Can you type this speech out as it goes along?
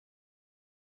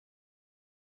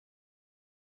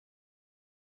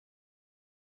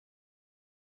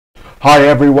Hi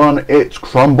everyone, it's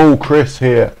CrumbleChris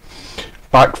here,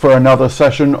 back for another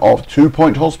session of 2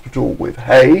 Point Hospital with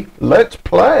Hey, Let's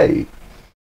Play!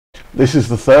 This is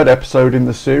the third episode in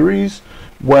the series,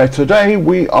 where today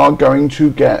we are going to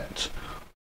get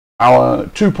our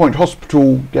 2 Point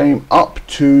Hospital game up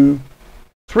to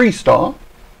 3-star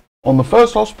on the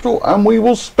first hospital, and we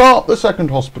will start the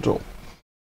second hospital.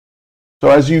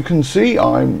 So as you can see,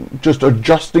 I'm just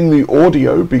adjusting the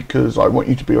audio because I want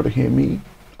you to be able to hear me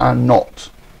and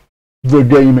not the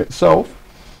game itself.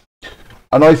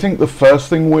 And I think the first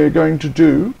thing we're going to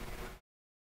do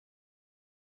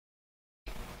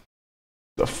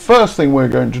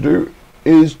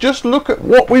is just look at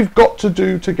what we've got to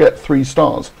do to get 3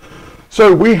 stars.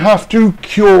 So we have to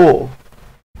cure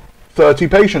 30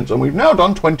 patients, and we've now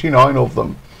done 29 of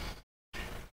them.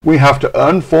 We have to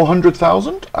earn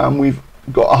 400,000, and we've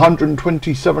got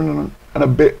 127 and a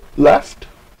bit left.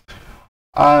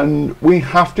 And we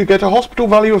have to get a hospital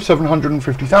value of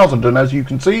 750,000, and as you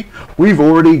can see, we've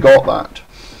already got that.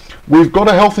 We've got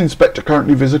a health inspector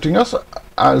currently visiting us,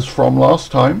 as from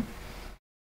last time.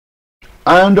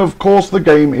 And of course the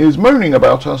game is moaning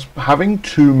about us having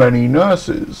too many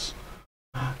nurses.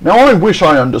 Now I wish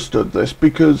I understood this,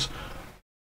 because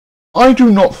I do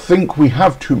not think we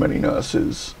have too many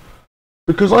nurses.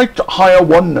 Because I hire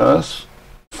one nurse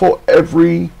for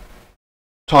every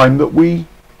time that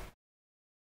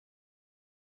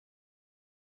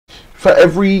for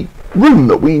every room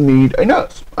that we need a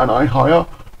nurse, and I hire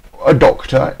a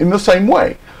doctor in the same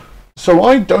way. So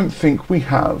I don't think we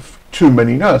have too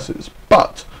many nurses,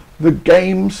 but the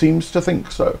game seems to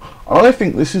think so. And I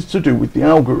think this is to do with the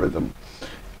algorithm.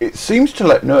 It seems to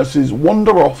let nurses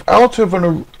wander off out of a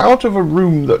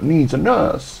room that needs a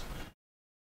nurse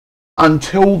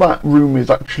until that room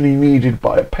is actually needed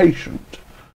by a patient.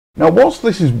 Now, whilst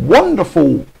this is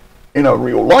wonderful in a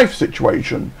real life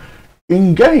situation,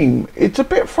 in game, it's a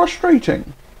bit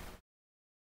frustrating.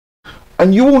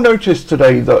 And you will notice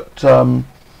today that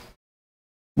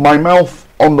my mouth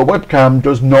on the webcam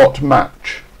does not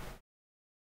match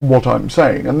what I'm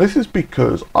saying. And this is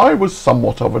because I was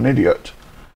somewhat of an idiot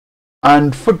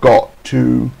and forgot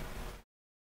to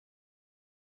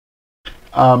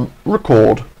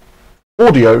record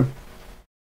audio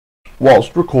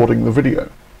whilst recording the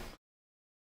video.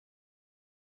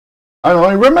 And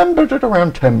I remembered at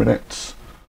around 10 minutes,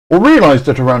 or realised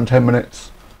at around 10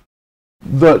 minutes,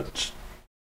 that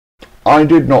I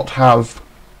did not have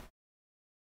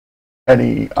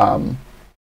any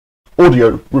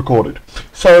audio recorded.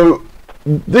 So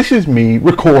this is me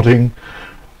recording,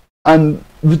 and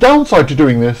the downside to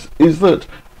doing this is that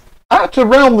at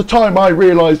around the time I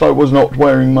realised I was not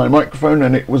wearing my microphone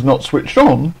and it was not switched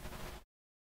on,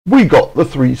 we got the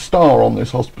 3-star on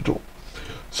this hospital.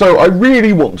 So I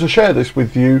really want to share this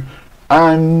with you,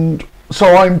 and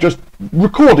so I'm just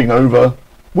recording over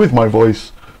with my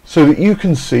voice so that you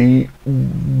can see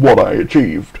what I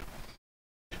achieved.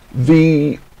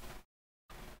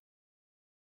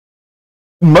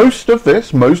 Most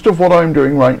of what I'm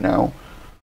doing right now,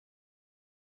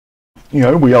 you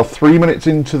know, we are 3 minutes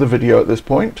into the video at this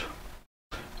point,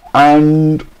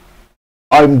 and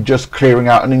I'm just clearing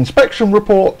out an inspection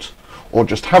report, or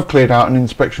just have cleared out an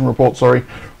inspection report, sorry,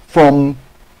 from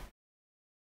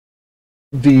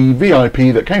the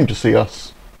VIP that came to see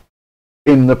us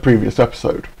in the previous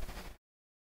episode.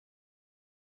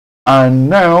 And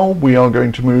now we are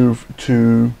going to move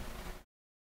to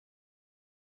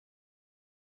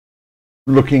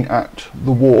looking at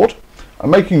the ward and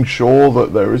making sure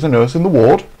that there is a nurse in the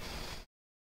ward.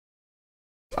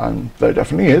 And there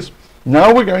definitely is.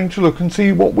 Now we're going to look and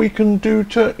see what we can do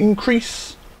to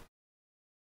increase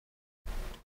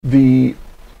the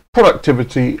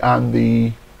productivity and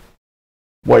the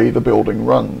way the building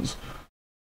runs.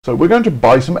 So we're going to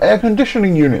buy some air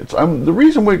conditioning units. The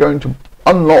reason we're going to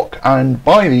unlock and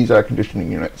buy these air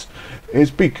conditioning units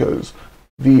is because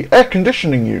the air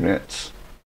conditioning units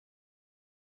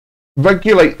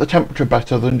regulate the temperature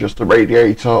better than just a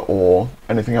radiator or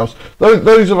anything else.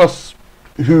 Those of us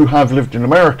who have lived in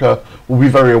America will be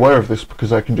very aware of this,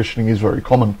 because air conditioning is very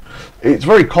common. It's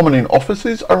very common in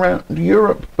offices around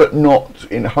Europe, but not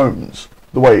in homes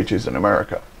the way it is in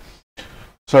America.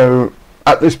 So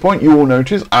at this point you will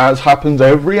notice, as happens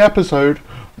every episode,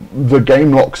 the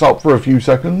game locks up for a few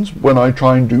seconds when I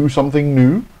try and do something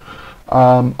new.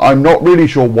 I'm not really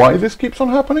sure why this keeps on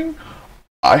happening.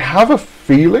 I have a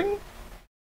feeling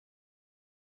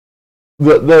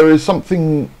that there is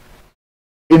something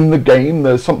in the game,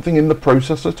 there's something in the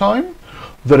processor time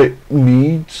that it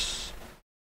needs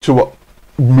to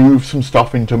move some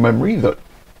stuff into memory that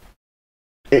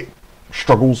it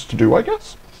struggles to do, I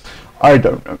guess. I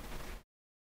don't know.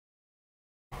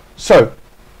 So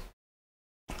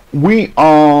we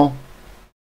are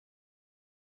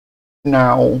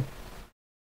now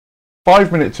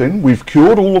 5 minutes in. We've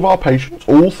cured all of our patients.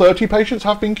 All 30 patients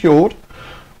have been cured.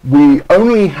 We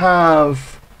only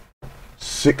have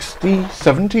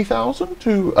 70,000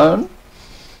 to earn.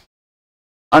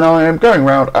 And I am going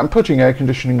around and putting air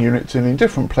conditioning units in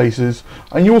different places,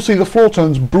 and you'll see the floor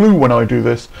turns blue when I do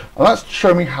this, and that's to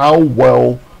show me how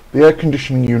well the air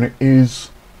conditioning unit is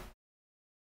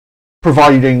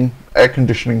providing air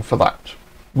conditioning for that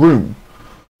room.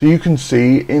 So you can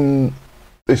see in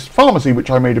this pharmacy,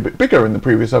 which I made a bit bigger in the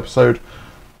previous episode,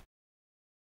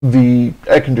 the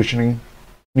air conditioning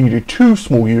needed 2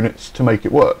 small units to make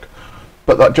it work,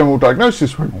 but that general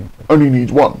diagnosis room only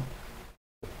needs 1.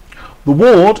 The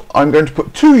ward, I'm going to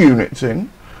put 2 units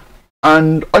in,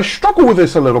 and I struggle with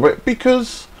this a little bit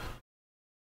because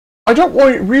I don't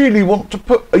really want to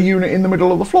put a unit in the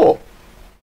middle of the floor.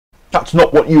 That's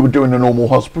not what you would do in a normal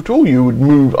hospital. You would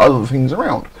move other things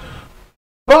around.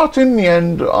 But in the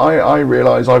end, I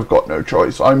realise I've got no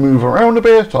choice. I move around a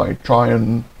bit, I try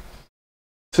and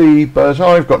see, but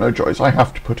I've got no choice. I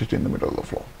have to put it in the middle of the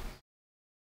floor.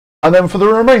 And then for the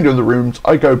remainder of the rooms,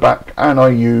 I go back and I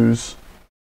use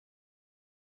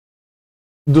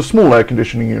the small air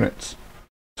conditioning units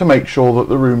to make sure that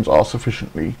the rooms are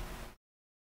sufficiently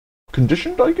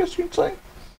conditioned, I guess you'd say.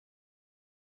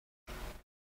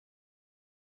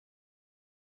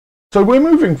 So we're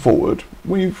moving forward.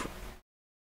 We've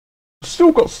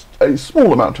still got a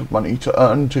small amount of money to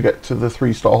earn to get to the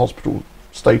 3-star hospital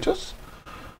status.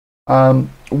 I'm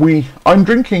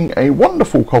drinking a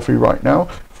wonderful coffee right now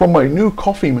from my new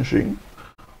coffee machine.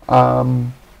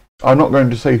 I'm not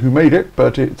going to say who made it,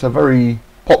 but it's a very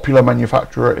popular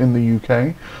manufacturer in the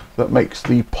UK that makes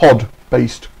the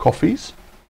pod-based coffees.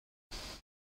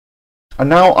 And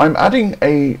now I'm adding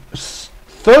a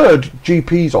 3rd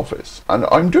GP's office, and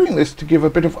I'm doing this to give a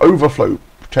bit of overflow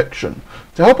protection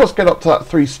to help us get up to that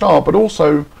 3-star, but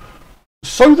also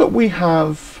so that we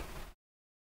have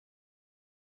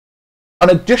an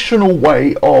additional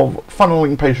way of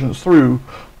funneling patients through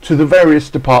to the various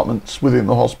departments within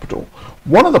the hospital.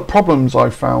 One of the problems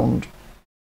I found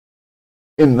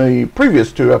in the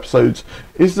previous 2 episodes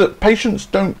is that patients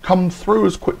don't come through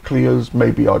as quickly as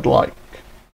maybe I'd like.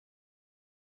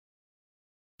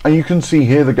 And you can see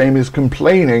here the game is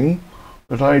complaining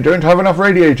that I don't have enough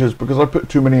radiators because I put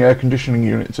too many air conditioning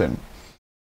units in.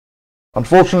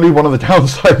 Unfortunately, one of the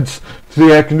downsides to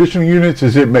the air conditioning units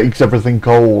is it makes everything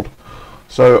cold.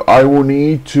 So I will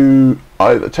need to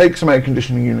either take some air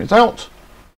conditioning units out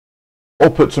or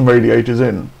put some radiators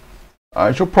in.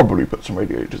 I shall probably put some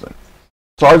radiators in.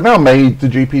 So I've now made the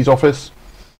GP's office,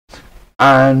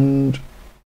 and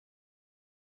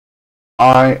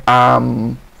I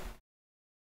am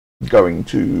going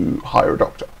to hire a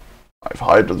doctor. I've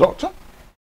hired a doctor.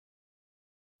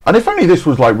 And if only this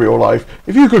was like real life,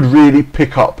 if you could really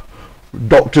pick up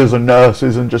doctors and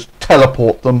nurses and just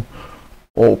teleport them,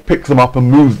 or pick them up and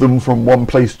move them from one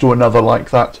place to another like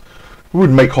that, it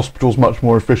would make hospitals much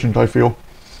more efficient, I feel.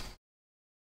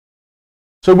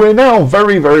 So we're now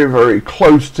very, very, very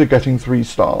close to getting 3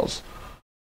 stars.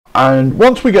 And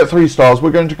once we get 3 stars,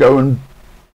 we're going to go and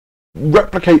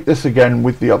replicate this again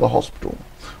with the other hospital.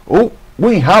 Oh,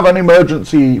 we have an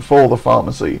emergency for the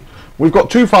pharmacy. We've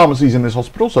got 2 pharmacies in this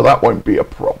hospital, so that won't be a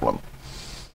problem.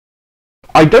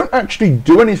 I don't actually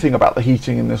do anything about the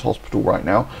heating in this hospital right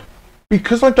now,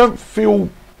 because I don't feel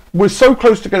we're so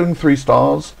close to getting 3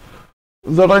 stars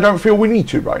that I don't feel we need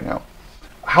to right now.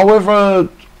 However,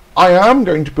 I am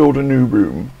going to build a new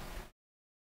room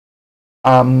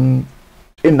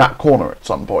in that corner at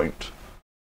some point.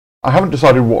 I haven't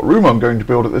decided what room I'm going to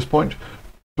build at this point,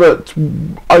 but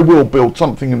I will build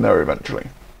something in there eventually.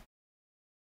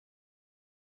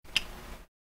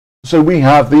 So we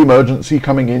have the emergency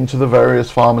coming into the various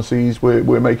pharmacies.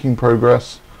 We're making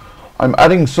progress. I'm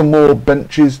adding some more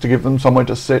benches to give them somewhere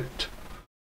to sit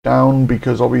down,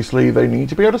 because obviously they need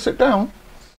to be able to sit down.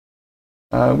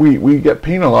 We get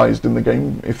penalised in the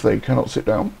game if they cannot sit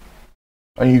down.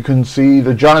 And you can see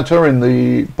the janitor in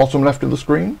the bottom left of the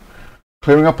screen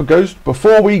clearing up a ghost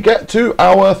before we get to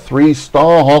our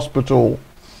 3-star hospital.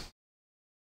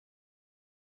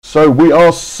 So we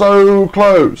are so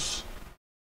close.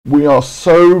 We are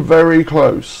so very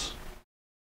close.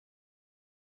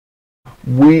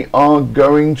 We are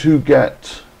going to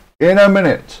get, in a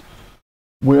minute,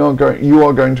 you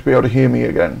are going to be able to hear me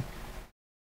again.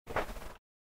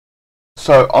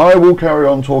 So I will carry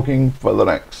on talking for the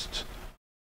next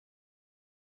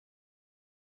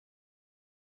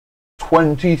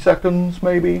 20 seconds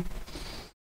maybe,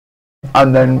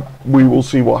 and then we will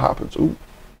see what happens. Ooh.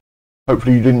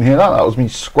 Hopefully you didn't hear that. That was me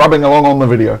scrubbing along on the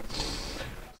video.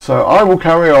 So I will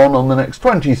carry on the next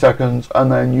 20 seconds, and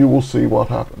then you will see what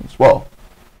happens. Well,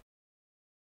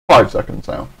 5 seconds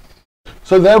now.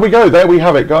 So there we go. There we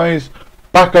have it, guys.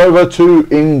 Back over to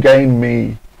in-game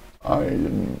me.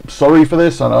 I'm sorry for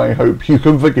this, and I hope you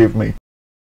can forgive me.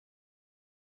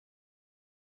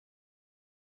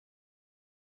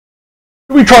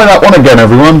 We try that one again,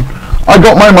 everyone. I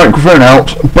got my microphone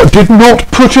out, but did not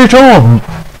put it on.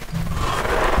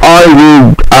 I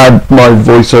will add my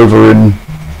voiceover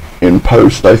in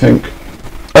post, I think.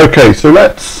 Okay, so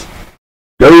let's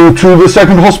go to the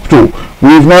second hospital.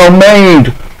 We've now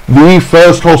made the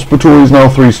first hospital is now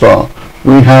 3-star.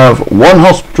 We have one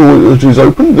hospital that is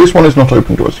open. This one is not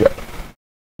open to us yet.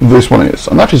 This one is,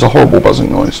 and that is a horrible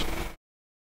buzzing noise.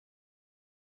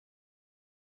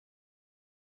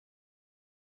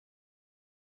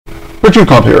 But you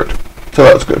can't hear it, so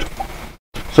that's good.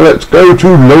 So let's go to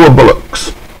Lower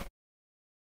Bullocks.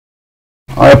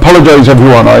 I apologise,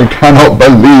 everyone, I cannot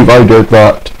believe I did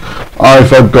that. I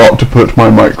forgot to put my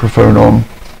microphone on.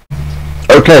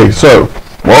 Okay, so,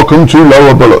 welcome to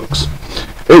Lower Bullocks.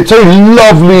 It's a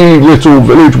lovely little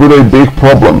village with a big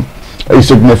problem. A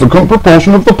significant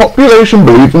proportion of the population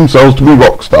believe themselves to be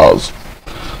rock stars.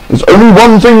 There's only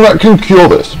one thing that can cure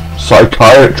this: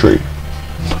 psychiatry.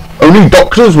 Only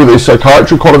doctors with a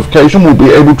psychiatry qualification will be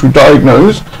able to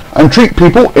diagnose and treat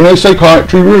people in a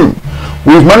psychiatry room.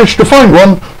 We've managed to find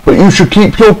one, but you should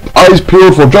keep your eyes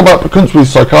peeled for job applicants with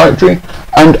psychiatry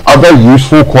and other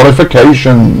useful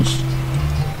qualifications.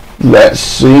 Let's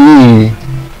see.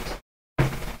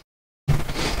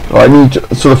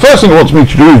 So the first thing it wants me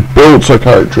to do is build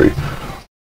psychiatry.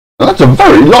 That's a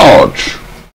very large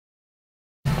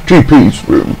GP's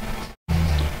room.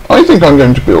 I think I'm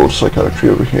going to build psychiatry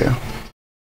over here.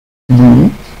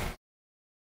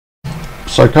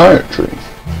 Psychiatry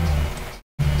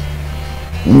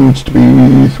needs to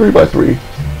be 3 by 3.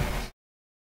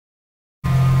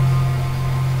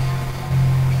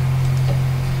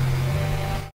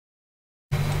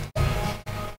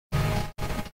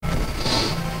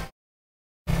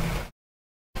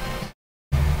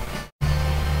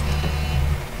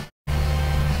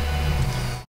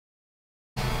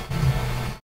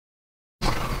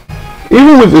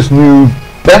 Even with this new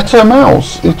better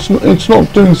mouse, it's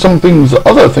not doing some things that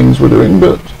other things were doing,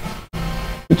 but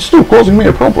it's still causing me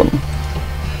a problem.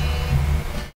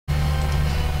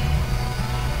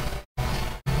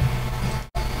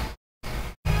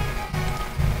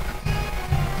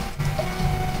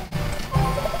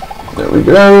 There we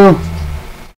go.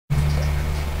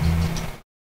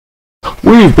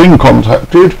 We've been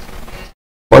contacted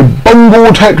by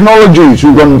Bungle Technologies,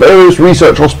 who run various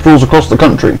research hospitals across the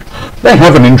country. They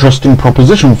have an interesting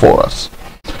proposition for us.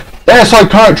 Their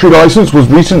psychiatry license was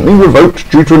recently revoked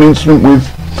due to an incident with,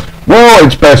 well,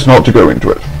 it's best not to go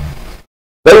into it.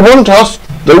 They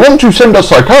want to send us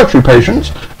psychiatry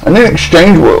patients, and in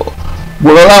exchange will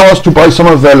allow us to buy some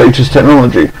of their latest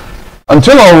technology.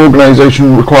 Until our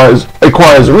organisation acquires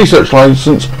a research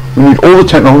license, we need all the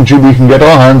technology we can get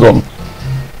our hands on.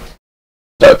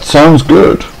 That sounds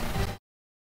good.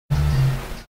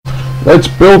 Let's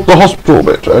build the hospital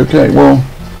bit. Okay, well,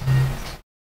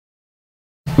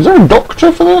 is there a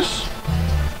doctor for this?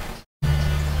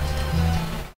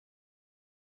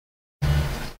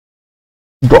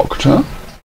 Doctor?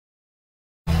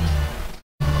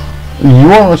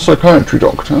 You are a psychiatry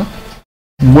doctor.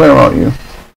 Where are you?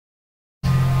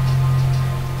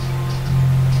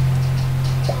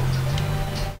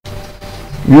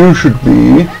 You should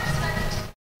be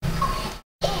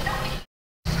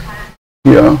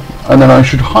here, and then I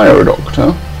should hire a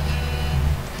doctor.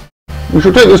 We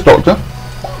should take this doctor,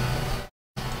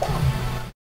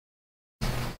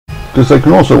 because they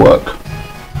can also work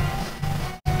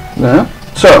there.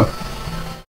 So,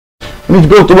 we need to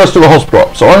build the rest of the hospital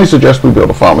up, so I suggest we build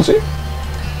a pharmacy.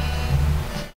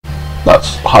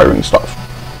 That's hiring stuff.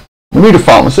 We need a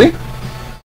pharmacy.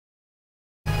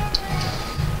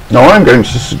 Now I'm going to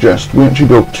suggest we actually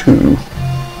build 2.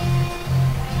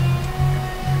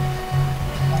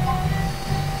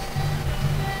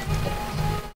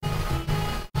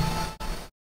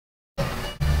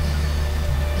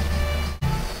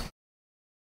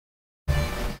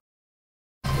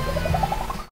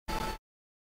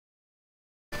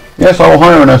 Yes, I will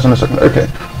hire a nurse in a second. Okay.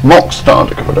 Mock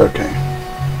starter covered. Okay.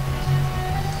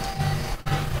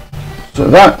 So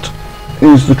that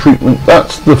is the treatment.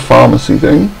 That's the pharmacy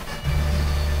thing.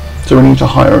 So we need to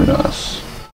hire a nurse.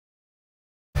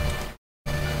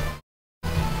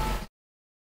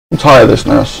 Let's hire this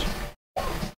nurse.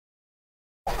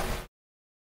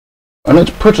 And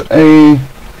let's put a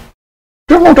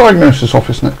general diagnosis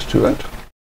office next to it.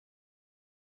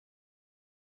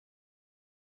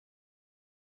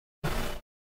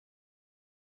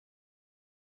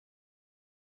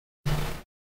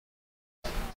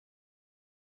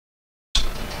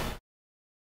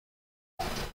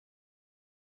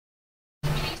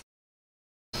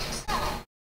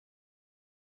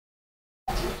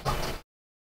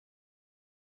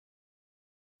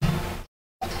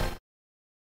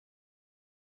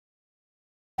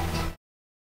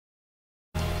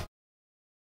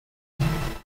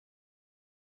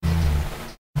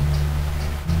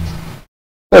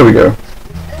 There we go.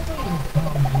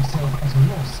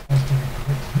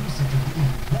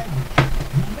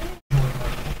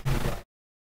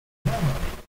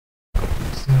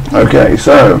 Okay,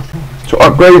 so to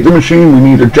upgrade the machine we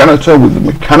need a janitor with the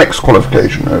mechanics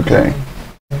qualification. Okay.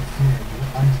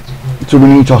 So we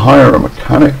need to hire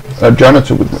a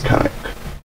janitor with mechanic.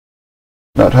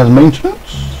 That has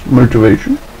maintenance,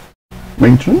 motivation,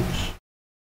 maintenance,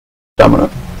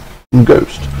 stamina, and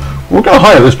ghost. We're going to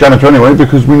hire this janitor anyway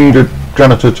because we need a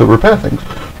janitor to repair things,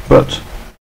 but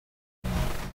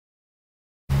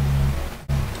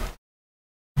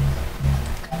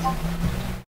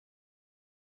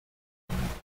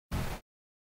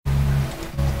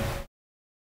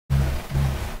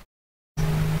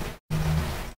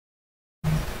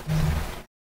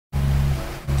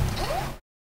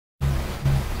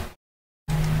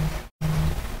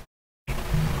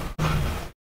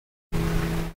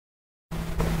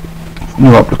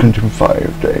new applicant in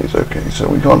 5 days. Okay, so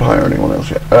we can't hire anyone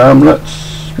else yet.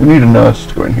 We need a nurse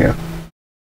to go in here.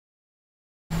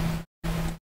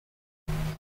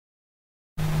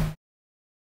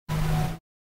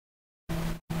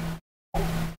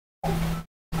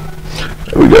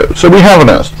 There we go. So we have a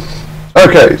nurse.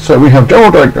 Okay, so we have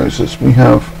general diagnosis, we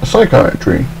have a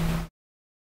psychiatry.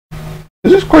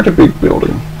 This is quite a big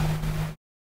building.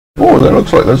 Oh, that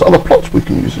looks like there's other plots we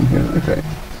can use in here. Okay.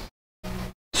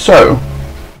 So,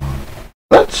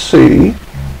 let's see.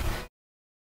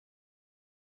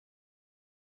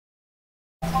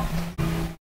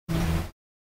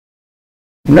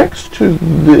 Next to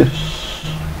this,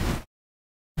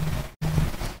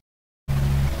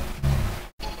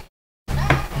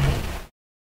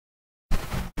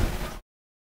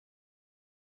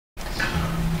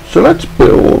 so let's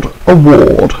build a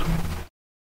ward.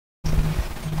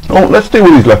 Oh, let's deal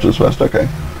with these letters first. Okay.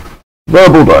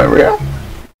 Verbal diarrhea.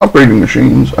 Upgrading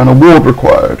machines, and a ward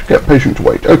required. Get patient to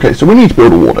wait. Okay, so we need to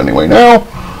build a ward anyway now.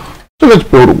 So let's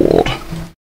build a ward.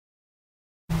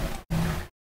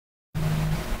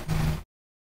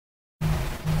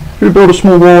 Should we build a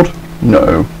small ward?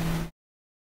 No.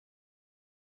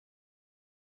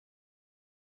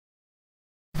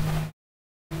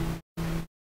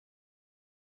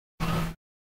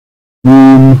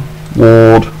 Room,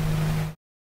 ward.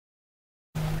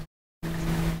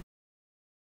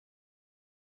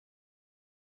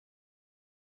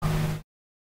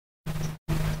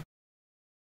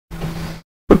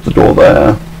 Put the door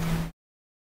there.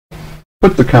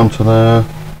 Put the counter there.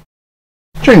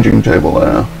 Changing table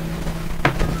there.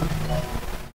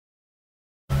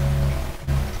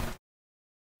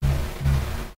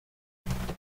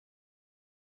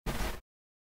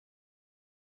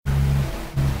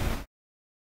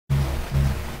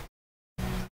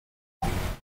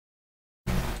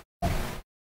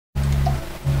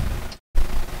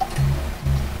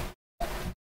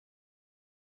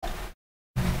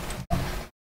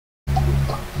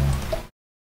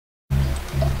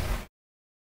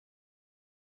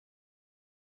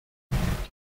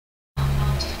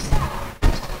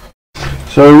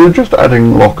 So we're just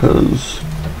adding lockers.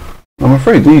 I'm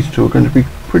afraid these two are going to be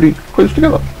pretty close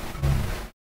together.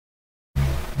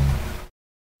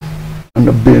 And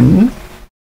a bin.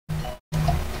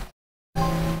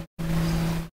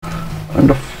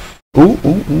 And a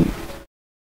ooh.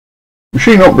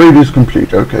 Machine upgrade is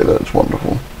complete. Okay, that's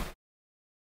wonderful.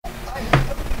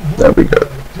 There we go.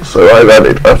 So I've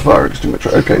added a fire extinguisher.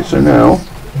 Okay, so now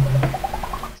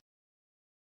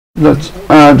let's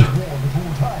add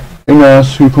a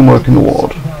nurse who can work in the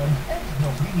ward.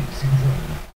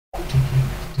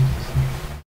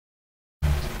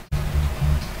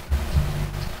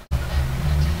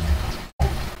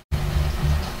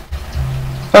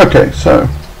 Okay, so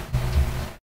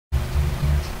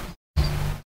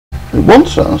it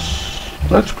wants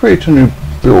us. Let's create a new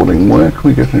building. Where can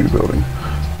we get a new building?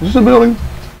 Is this a building?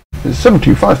 It's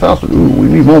 75,000. Ooh, we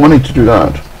need more money to do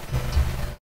that.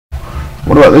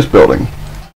 What about this building?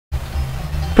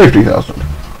 50,000.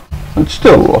 It's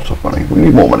still a lot of money. We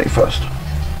need more money first.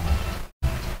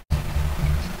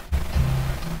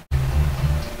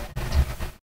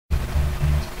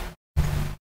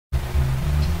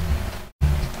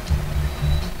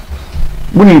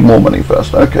 we need more money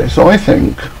first. Okay, so I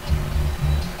think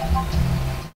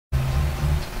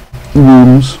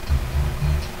rooms,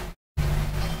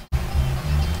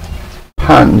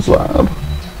 Pan's lab,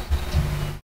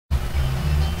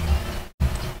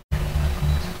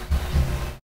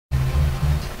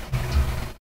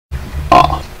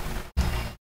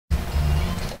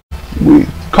 we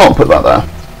can't put that there.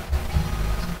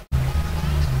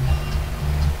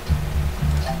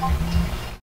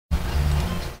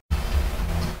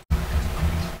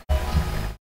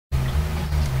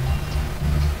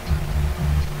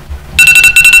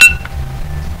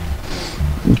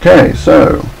 Okay,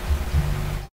 so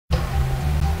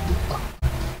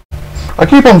I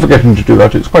keep on forgetting to do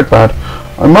that, it's quite bad.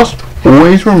 I must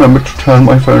always remember to turn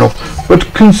my phone off, but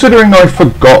considering I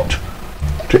forgot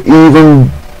to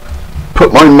even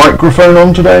put my microphone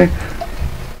on today,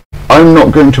 I'm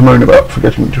not going to moan about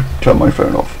forgetting to turn my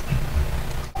phone off.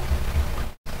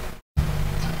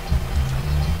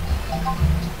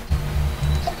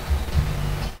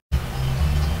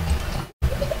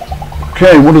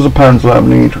 Okay, what does a Pan's lab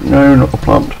need? No, not the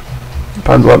plant. The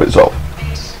Pan's lab itself.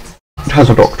 It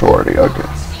has a doctor already, okay.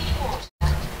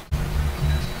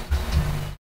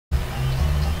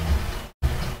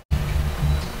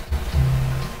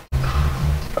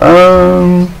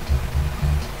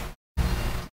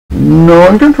 No,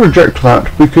 I'm going to reject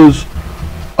that because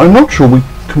I'm not sure we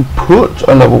can put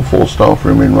a level 4 staff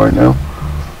room in right now.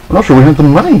 I'm not sure we have the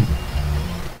money.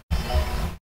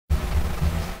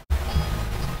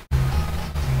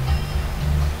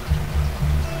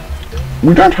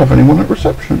 We don't have anyone at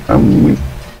reception, and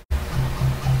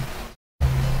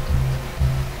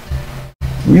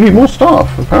we need more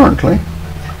staff, apparently.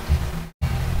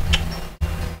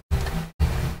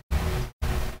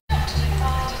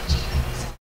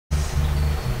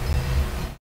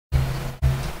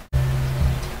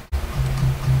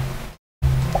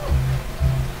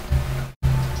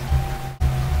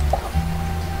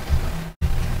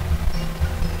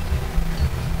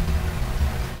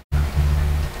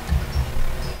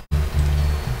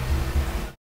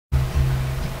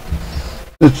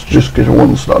 Let's just get a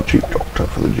 1-star cheap doctor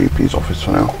for the GP's office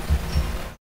for now.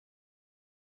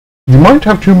 You might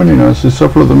have too many nurses,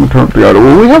 several of them are currently idle.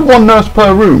 Well, we have 1 nurse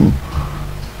per room.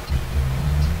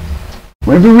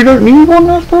 Maybe we don't need 1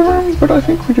 nurse per room, but I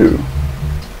think we do.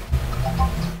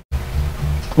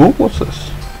 Oh, what's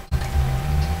this?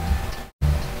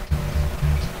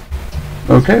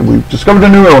 Okay, we've discovered a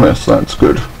new illness, that's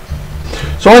good.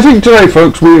 So I think today,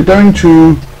 folks, we're going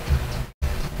to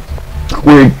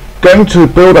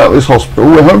build out this hospital.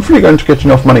 We're hopefully going to get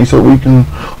enough money so we can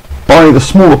buy the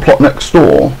smaller plot next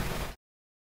door.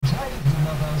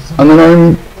 And then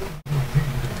I'm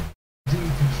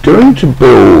going to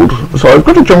build... So I've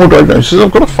got a general diagnosis,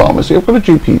 I've got a pharmacy, I've got a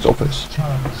GP's office.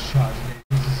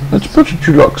 Let's put a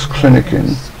deluxe clinic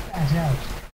in.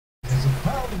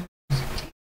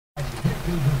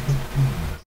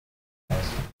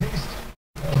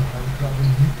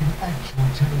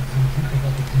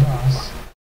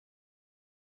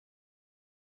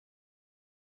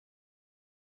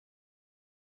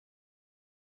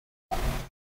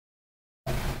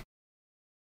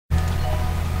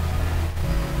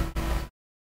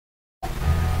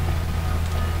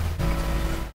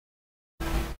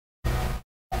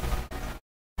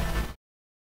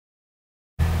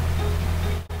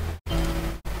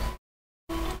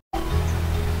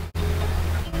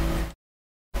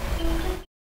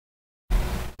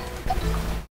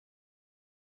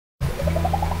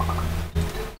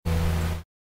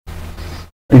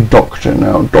 A doctor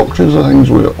now. Doctors are things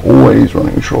we're always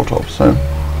running short of, so...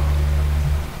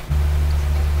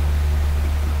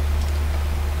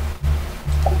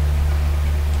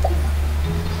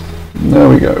 There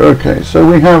we go. Okay, so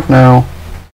we have now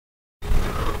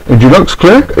a deluxe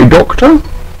clinic, a doctor.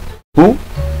 Oh.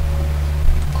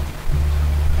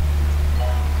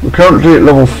 We're currently at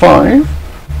level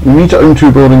 5. We need to own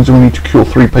 2 buildings and we need to cure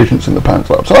 3 patients in the Pan's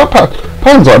lab. So that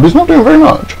Pan's lab is not doing very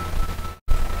much.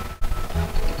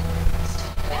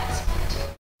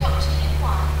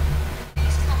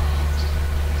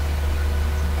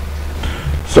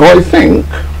 So I think,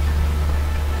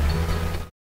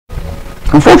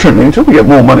 unfortunately, until we get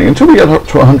more money, until we get up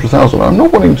to 100,000, I'm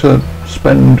not wanting to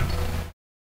spend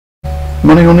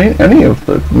money on any of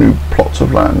the new plots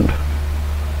of land.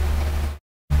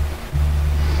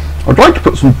 I'd like to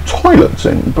put some toilets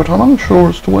in, but I'm unsure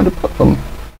as to where to put them.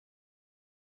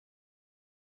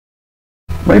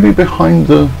 Maybe behind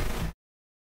the...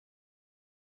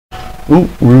 Ooh,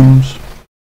 rooms.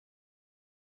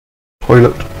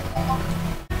 Toilet.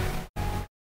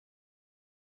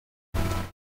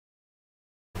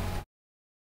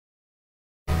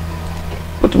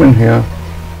 them in here.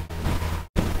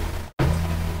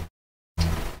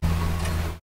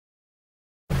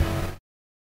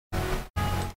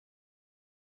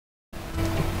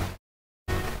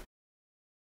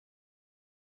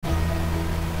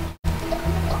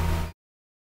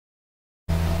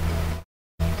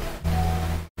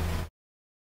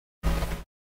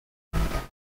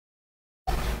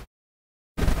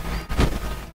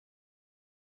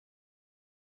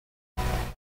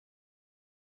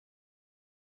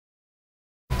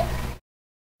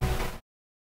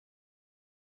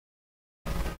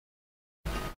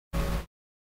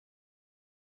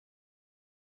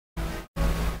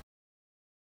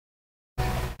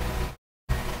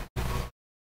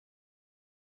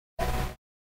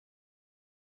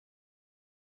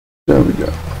 There we go.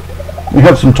 We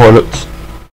have some toilets,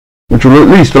 which will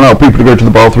at least allow people to go to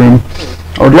the bathroom.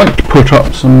 I would like to put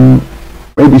up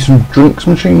maybe some drinks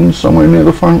machines somewhere near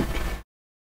the front.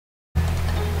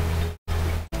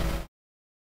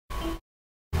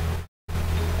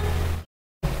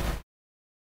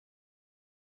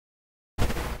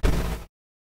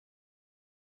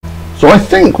 So I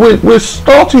think we're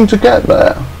starting to get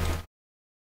there.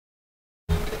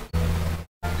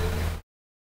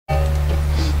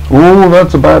 Oh,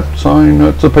 that's a bad sign.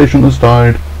 That's a patient that's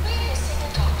died.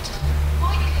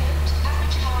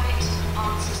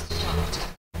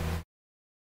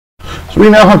 So we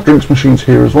now have drinks machines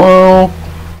here as well.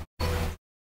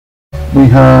 We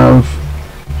have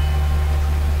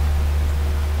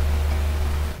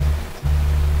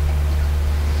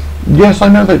yes, I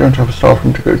know they don't have a staff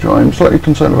room to go to. I'm slightly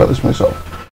concerned about this myself.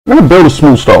 I'm going to build a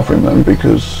small staff room then,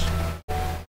 because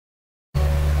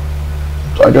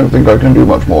I don't think I can do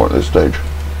much more at this stage.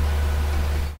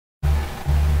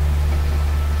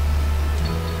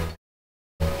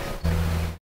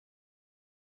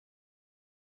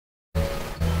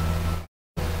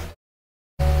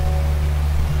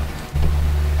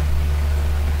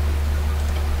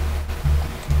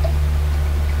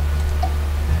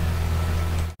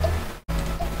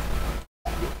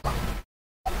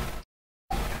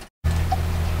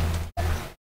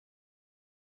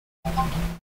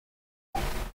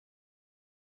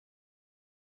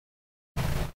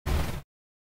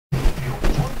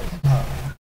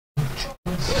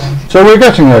 So we're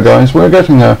getting there, guys, we're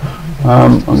getting there.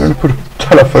 I'm going to put a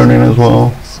telephone in as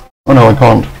well. Oh no, I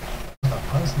can't.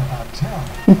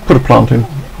 Put a plant in.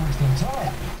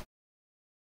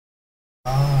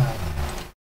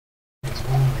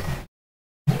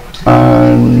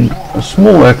 And a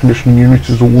small air conditioning unit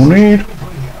is all we'll need.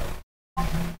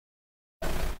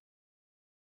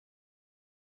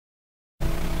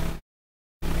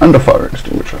 And a fire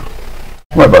extinguisher.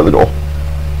 Right by the door.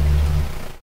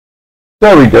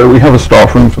 There we go, we have a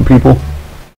staff room for people.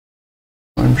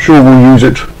 I'm sure we'll use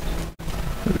it.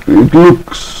 It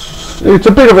looks... it's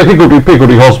a bit of a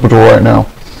higgledy-piggledy hospital right now.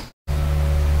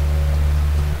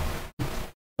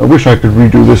 I wish I could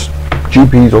redo this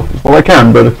GP's office. Well, I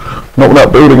can, but not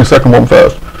without building a second one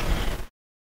first.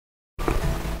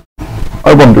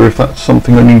 I wonder if that's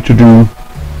something I need to do.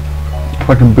 If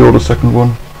I can build a second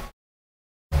one.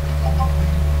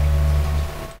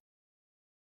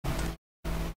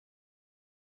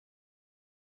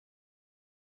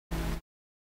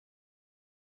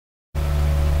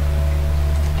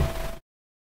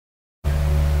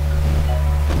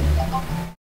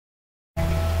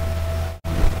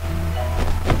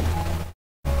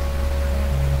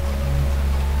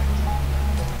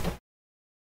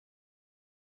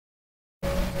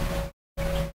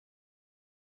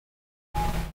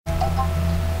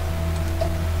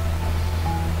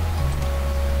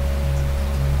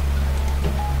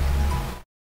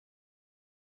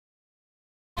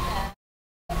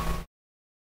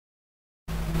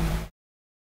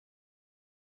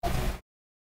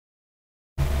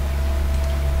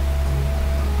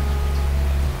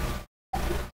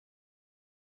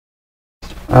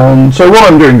 And so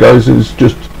what I'm doing, guys, is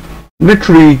just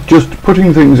literally just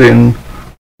putting things in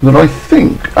that I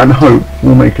think and hope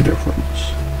will make a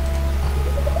difference.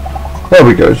 There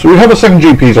we go. So we have a second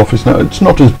GP's office now. It's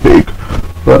not as big,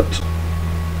 but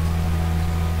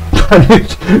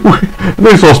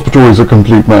this hospital is a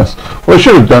complete mess. What I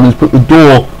should have done is put the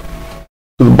door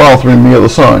to the bathroom the other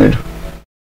side,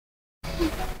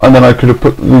 and then I could have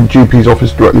put the GP's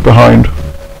office directly behind.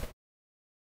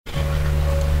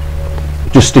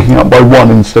 Just sticking out by one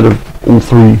instead of all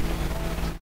three.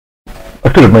 I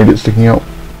could have made it sticking out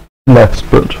less,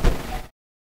 but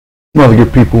rather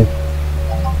give people...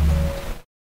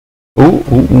 Oh,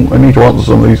 I need to answer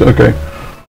some of these. Okay.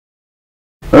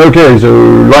 Okay, so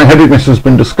lightheadedness has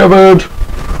been discovered.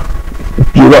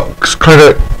 Deluxe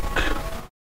clinic.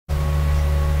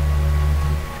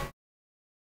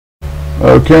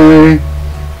 Okay.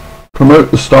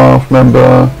 Promote the staff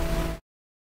member.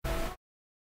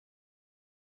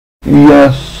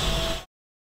 Yes.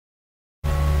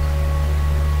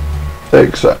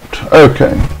 Accept.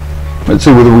 Okay. Let's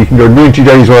see whether we can go 90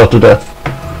 days after death.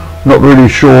 Not really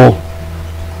sure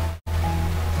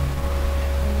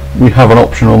we have an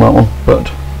option on that one, but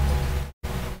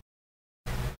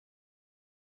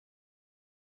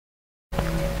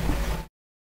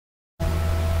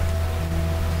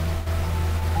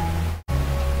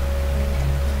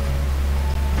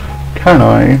can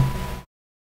I?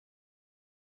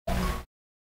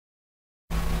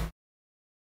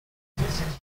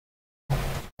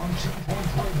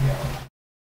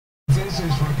 This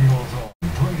is Radio Zone,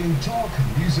 bringing talk,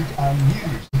 music and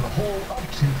news to the whole of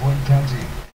 2 Point County.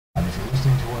 And if you're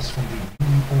listening to us from the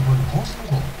newly opened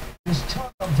hospital, just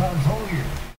turn up that volume,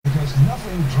 because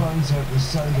nothing drowns out the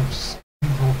sound of sick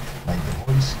people like the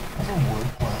voice of a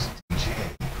world-class DJ.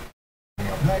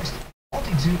 Coming up next,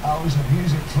 42 hours of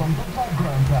music from the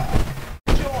background band.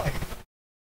 Enjoy!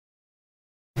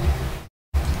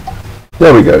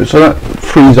 There we go, so that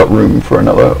frees up room for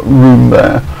another room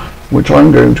there, which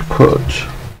I'm going to put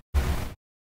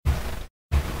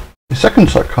a second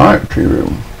psychiatry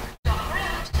room.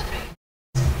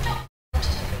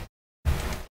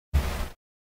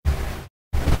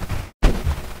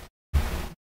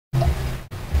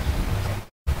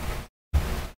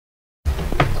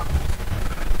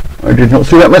 I did not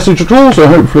see that message at all, so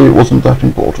hopefully it wasn't that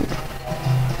important.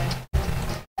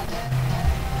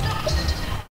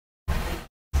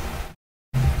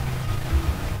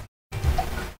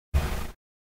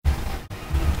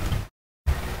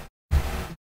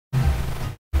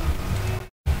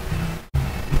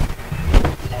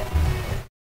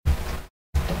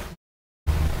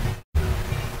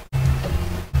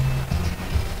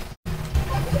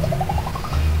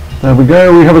 There we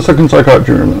go, we have a second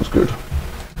psychiatry room, that's good.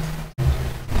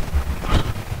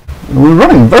 We're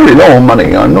running very low on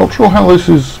money, I'm not sure how this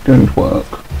is going to work.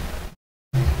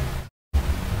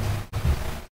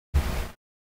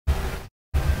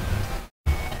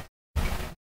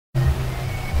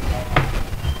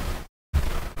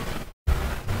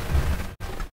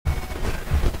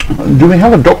 Do we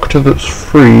have a doctor that's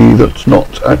free that's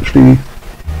not actually...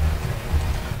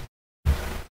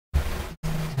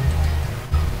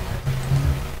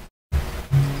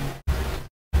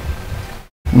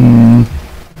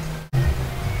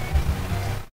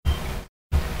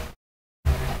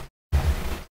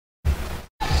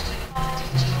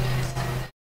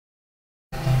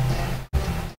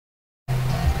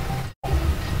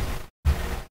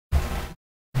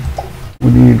 We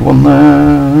need one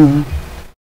there.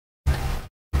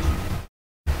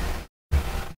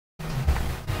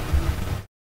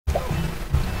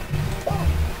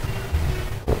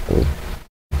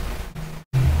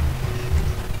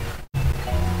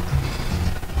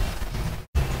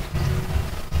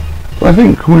 I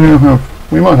think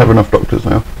we might have enough doctors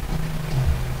now.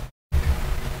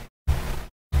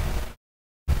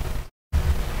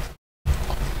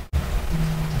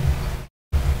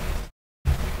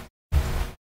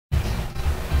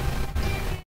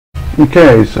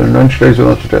 Okay, so 90 days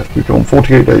without a death. We've done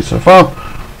 48 days so far.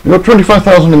 We've got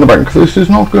 25,000 in the bank. This is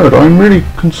not good. I'm really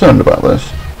concerned about this.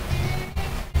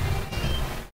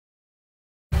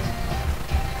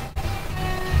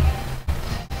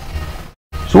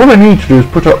 So what I need to do is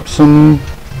put up some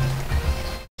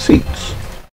seats.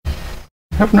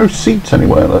 I have no seats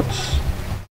anywhere. That's...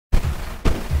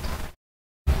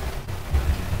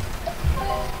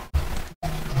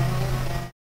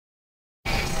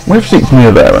 We have seats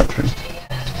near there, actually.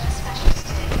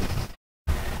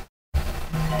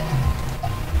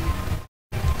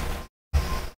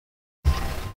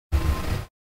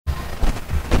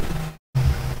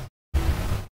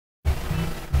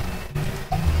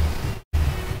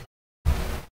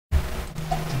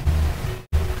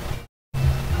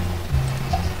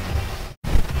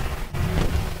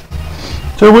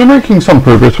 So we're making some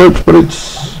progress, folks, but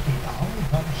it's...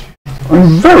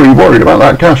 I'm very worried about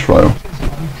that cash flow.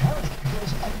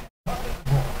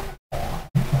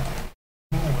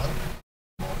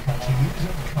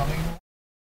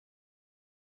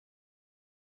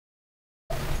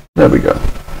 There we go.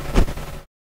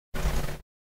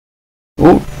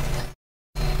 Oh.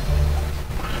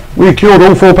 We cured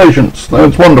all 4 patients.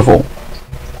 That's wonderful.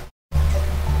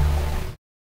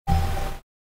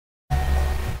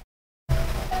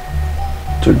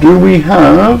 So do we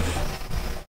have...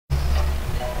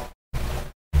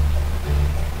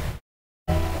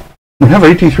 We have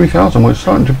 83,000. We're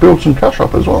starting to build some cash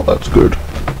up as well. That's good.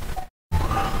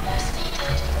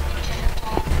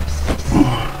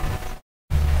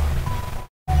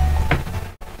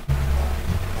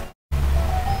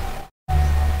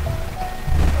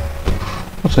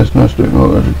 What's this nurse doing? Oh,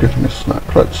 they're getting a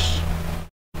snack. Let's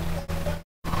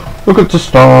look at the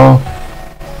staff.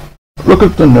 Look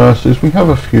at the nurses. We have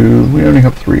a few. We only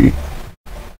have 3.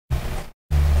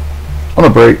 On a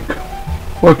break.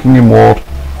 Working in ward.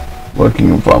 Working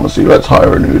in pharmacy. Let's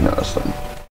hire a new nurse then.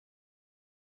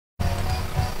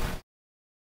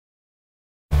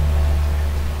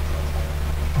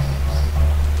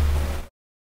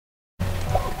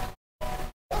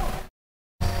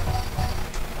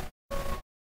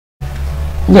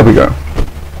 There we go.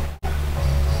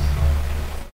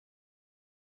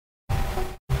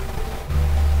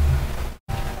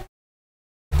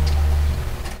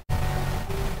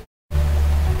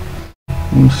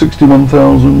 And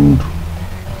 61,000.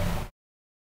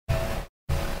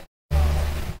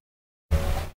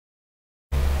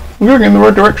 We're going in the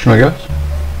right direction, I guess.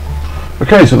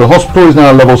 Okay, so the hospital is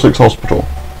now a level 6 hospital.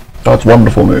 That's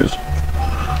wonderful news.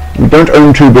 We don't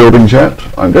own 2 buildings yet.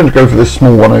 I'm going to go for this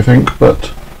small one, I think,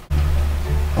 but...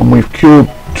 And we've cured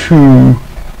 2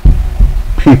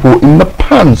 people in the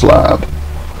PANS lab.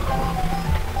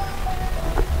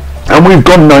 And we've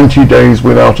gone 90 days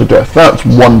without a death. That's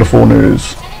wonderful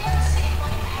news.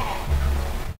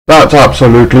 That's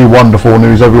absolutely wonderful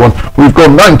news, everyone. We've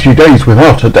gone 90 days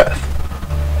without a death.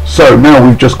 So now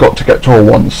we've just got to get to a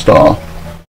 1 star.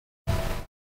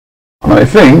 And I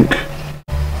think,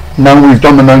 now we've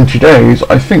done the 90 days,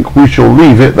 I think we shall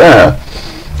leave it there.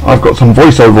 I've got some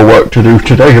voiceover work to do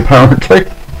today, apparently.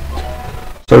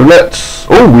 So let's...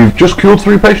 Oh, we've just cured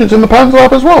 3 patients in the PANS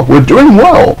lab as well. We're doing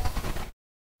well.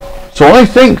 So I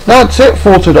think that's it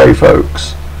for today,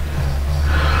 folks.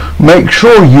 Make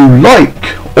sure you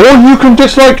like, or you can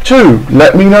dislike too.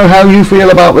 Let me know how you feel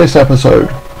about this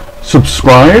episode.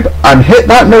 Subscribe and hit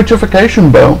that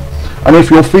notification bell. And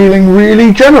if you're feeling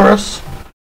really generous,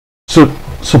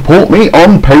 support me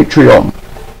on Patreon.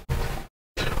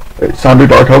 It sounded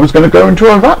like I was going to go into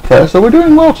a rap there, so we're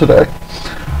doing well today.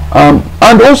 And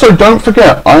also don't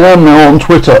forget, I am now on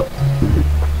Twitter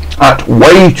at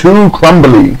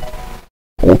way2crumbly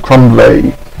or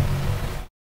crumbly.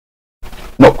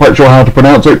 Not quite sure how to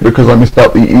pronounce it because I missed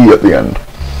out the E at the end.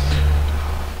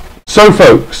 So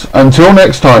folks, until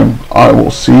next time, I will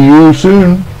see you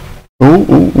soon. I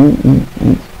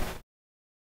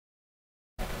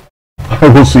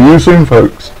will see you soon,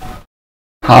 folks.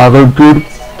 Have a good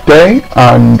day,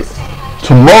 and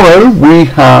tomorrow we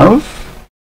have...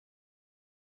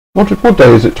 What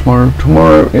day is it tomorrow?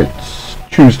 Tomorrow it's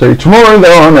Tuesday. Tomorrow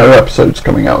there are no episodes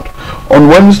coming out. On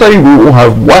Wednesday we will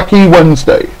have Wacky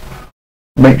Wednesday.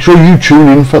 Make sure you tune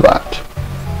in for that.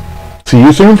 See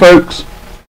you soon, folks.